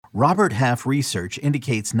Robert Half research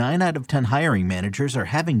indicates 9 out of 10 hiring managers are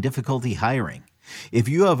having difficulty hiring. If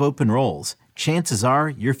you have open roles, chances are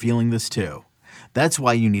you're feeling this too. That's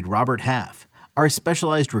why you need Robert Half. Our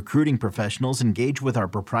specialized recruiting professionals engage with our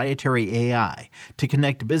proprietary AI to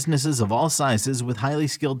connect businesses of all sizes with highly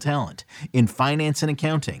skilled talent in finance and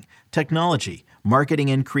accounting, technology, marketing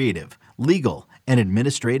and creative, legal, and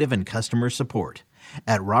administrative and customer support.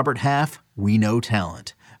 At Robert Half, we know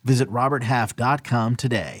talent. Visit roberthalf.com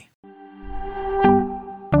today.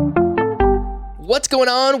 What's going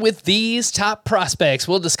on with these top prospects?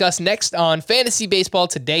 We'll discuss next on Fantasy Baseball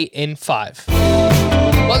Today in 5.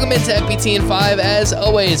 Welcome into FBT in 5. As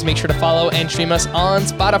always, make sure to follow and stream us on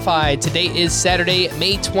Spotify. Today is Saturday,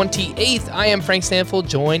 May 28th. I am Frank Stanfield,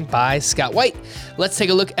 joined by Scott White. Let's take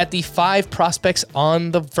a look at the 5 prospects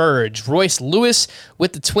on the verge. Royce Lewis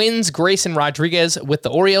with the Twins, Grayson Rodriguez with the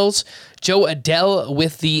Orioles, Joe Adell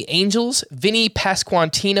with the Angels, Vinny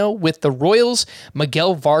Pasquantino with the Royals,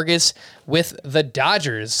 Miguel Vargas with the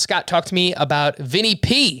Dodgers. Scott, talk to me about Vinny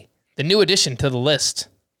P, the new addition to the list.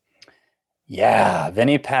 Yeah,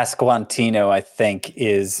 Vinny Pasquantino, I think,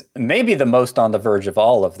 is maybe the most on the verge of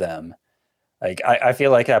all of them. Like, I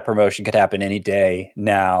feel like that promotion could happen any day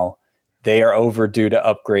now. They are overdue to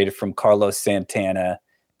upgrade from Carlos Santana.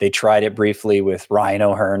 They tried it briefly with Ryan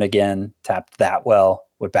O'Hearn again, tapped that well,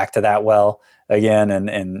 went back to that well again,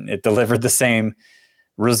 and it delivered the same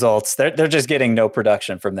results. They're just getting no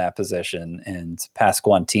production from that position. And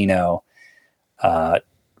Pasquantino,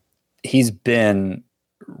 he's been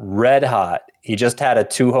red hot. He just had a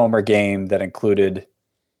 2-homer game that included,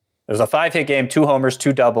 there was a 5-hit game, 2 homers,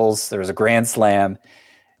 2 doubles. There was a grand slam.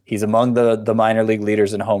 He's among the minor league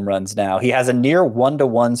leaders in home runs now. He has a near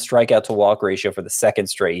 1-to-1 strikeout to walk ratio for the second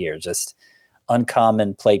straight year. Just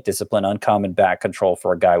uncommon plate discipline, uncommon bat control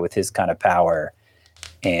for a guy with his kind of power.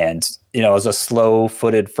 And, as a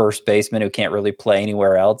slow-footed first baseman who can't really play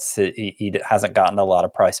anywhere else, he hasn't gotten a lot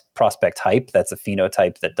of prospect hype. That's a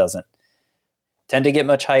phenotype that doesn't tend to get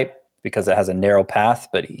much hype because it has a narrow path,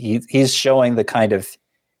 but he's showing the kind of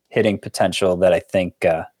hitting potential that I think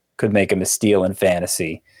could make him a steal in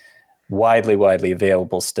fantasy. Widely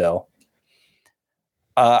available still.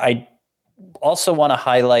 I also want to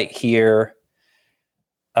highlight here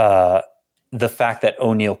the fact that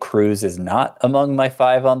O'Neal Cruz is not among my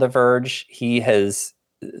 5 on the verge.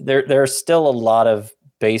 There are still a lot of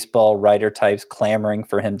baseball writer types clamoring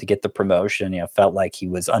for him to get the promotion. Felt like he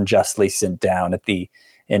was unjustly sent down at the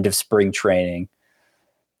end of spring training.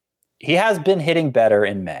 He has been hitting better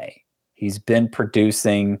in May. He's been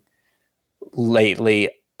producing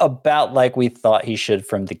lately about like we thought he should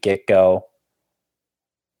from the get-go,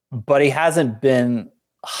 but he hasn't been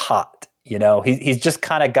hot. He's just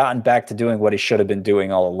kind of gotten back to doing what he should have been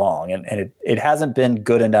doing all along. And it hasn't been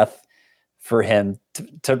good enough for him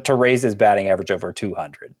to raise his batting average over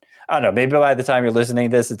 200. I don't know. Maybe by the time you're listening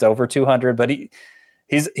to this, it's over 200, but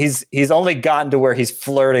he's only gotten to where he's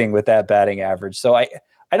flirting with that batting average. So I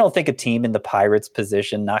don't think a team in the Pirates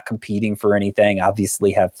position, not competing for anything,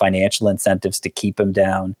 obviously have financial incentives to keep him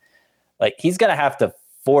down. Like, he's going to have to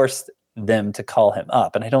force them to call him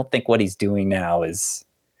up. And I don't think what he's doing now is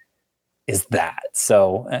that.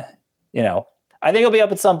 So, I think he'll be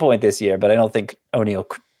up at some point this year, but I don't think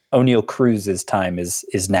O'Neal Cruz's time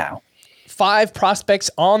is now. 5 prospects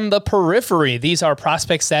on the periphery. These are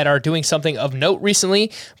prospects that are doing something of note recently.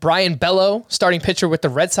 Brian Bello, starting pitcher with the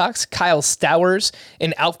Red Sox. Kyle Stowers,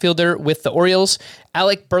 an outfielder with the Orioles.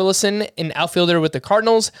 Alec Burleson, an outfielder with the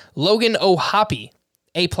Cardinals. Logan O'Hoppe,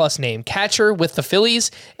 A+ name, catcher with the Phillies.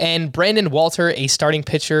 And Brandon Walter, a starting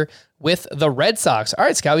pitcher with the Red Sox. All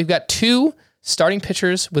right, Scott, we've got 2 starting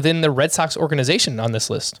pitchers within the Red Sox organization on this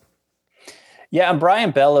list. Yeah, and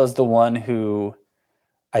Brian Bello is the one who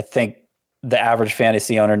I think the average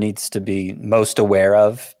fantasy owner needs to be most aware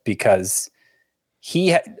of, because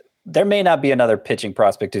there may not be another pitching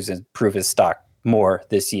prospect who's improved his stock more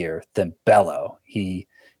this year than Bello. He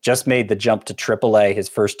just made the jump to AAA, his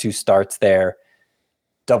first 2 starts there,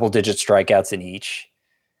 double-digit strikeouts in each.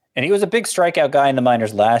 And he was a big strikeout guy in the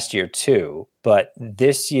minors last year too, but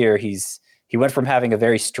this year he went from having a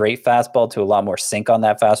very straight fastball to a lot more sink on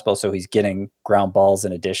that fastball, so he's getting ground balls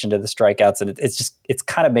in addition to the strikeouts, and it's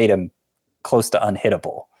kind of made him close to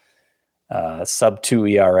unhittable.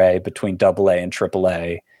 Sub-2 ERA between AA and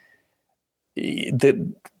AAA.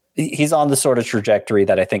 He's on the sort of trajectory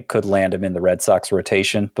that I think could land him in the Red Sox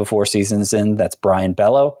rotation before season's end. That's Brian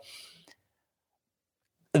Bello.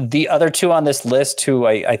 The other 2 on this list who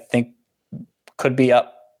I think could be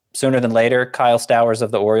up sooner than later, Kyle Stowers of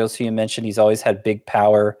the Orioles, who you mentioned. He's always had big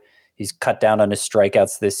power. He's cut down on his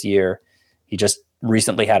strikeouts this year. He just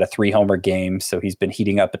recently had a 3-homer game, so he's been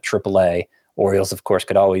heating up at AAA. Orioles, of course,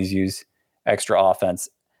 could always use extra offense.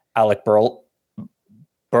 Alec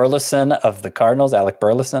Burleson of the Cardinals, Alec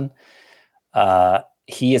Burleson.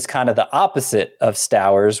 He is kind of the opposite of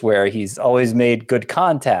Stowers, where he's always made good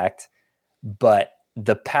contact, but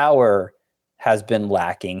the power has been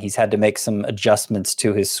lacking. He's had to make some adjustments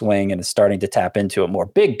to his swing and is starting to tap into it more.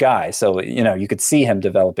 Big guy, so you could see him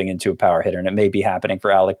developing into a power hitter, and it may be happening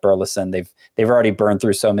for Alec Burleson. They've already burned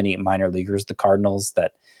through so many minor leaguers, the Cardinals,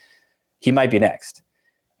 that he might be next.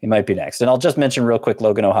 And I'll just mention real quick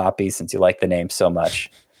Logan O'Hoppe, since you like the name so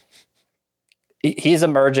much. He's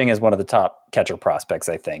emerging as one of the top catcher prospects,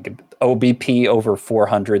 I think. OBP over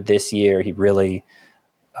 400 this year. He really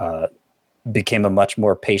became a much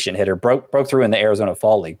more patient hitter, broke through in the Arizona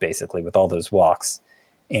Fall League, basically, with all those walks,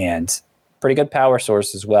 and pretty good power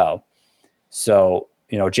source as well. So,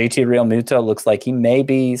 JT Realmuto looks like he may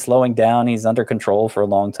be slowing down. He's under control for a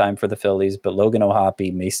long time for the Phillies, but Logan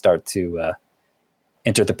O'Hoppe may start to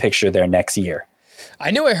enter the picture there next year.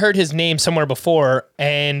 I knew I heard his name somewhere before,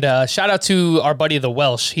 and shout out to our buddy the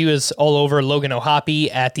Welsh. He was all over Logan O'Hoppe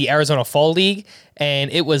at the Arizona Fall League, and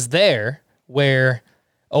it was there where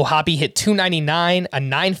O'Hoppe hit .299, a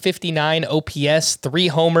 .959 OPS, 3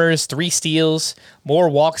 homers, 3 steals, more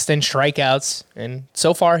walks than strikeouts, and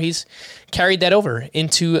so far he's carried that over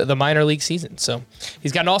into the minor league season. So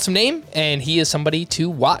he's got an awesome name, and he is somebody to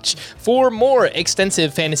watch. For more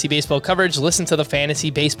extensive fantasy baseball coverage, listen to the Fantasy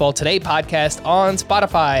Baseball Today podcast on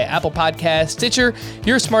Spotify, Apple Podcasts, Stitcher,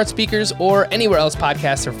 your smart speakers, or anywhere else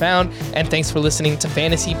podcasts are found. And thanks for listening to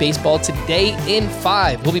Fantasy Baseball Today in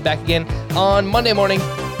 5. We'll be back again on Monday morning.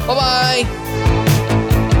 Bye-bye.